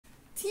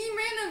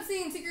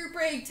C&C Group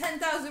Break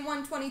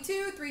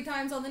 10,122. 3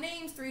 times on the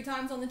names, 3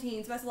 times on the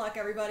teams. Best of luck,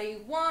 everybody.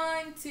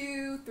 1,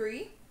 2,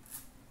 3.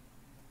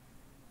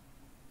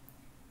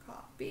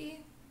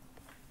 Copy.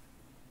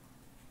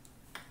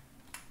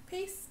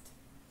 Paste.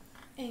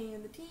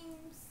 And the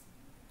teams.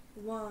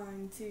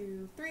 1,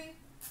 2, 3.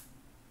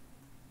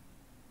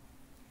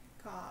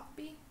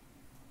 Copy.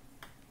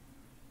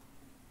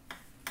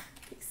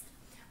 Paste.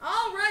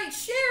 All right,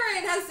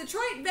 Sharon has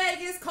Detroit,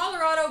 Vegas,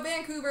 Colorado,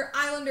 Vancouver,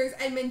 Islanders,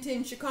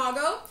 Edmonton,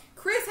 Chicago.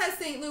 Chris has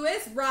St.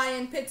 Louis,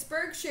 Ryan,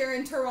 Pittsburgh,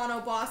 Sharon,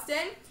 Toronto,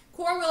 Boston.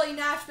 Corwillie,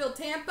 Nashville,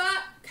 Tampa.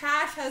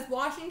 Cash has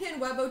Washington,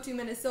 Webo to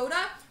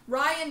Minnesota.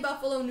 Ryan,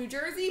 Buffalo, New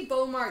Jersey.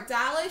 Beaumart,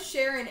 Dallas.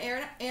 Sharon,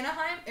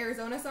 Anaheim,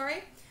 Arizona,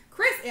 sorry.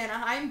 Chris,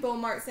 Anaheim.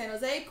 Beaumart, San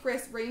Jose.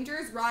 Chris,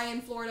 Rangers.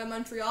 Ryan, Florida,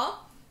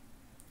 Montreal.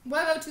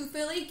 Webo to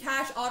Philly.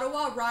 Cash,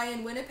 Ottawa.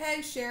 Ryan,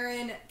 Winnipeg.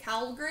 Sharon,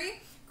 Calgary.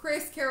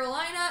 Chris,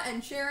 Carolina.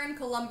 And Sharon,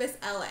 Columbus,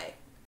 LA.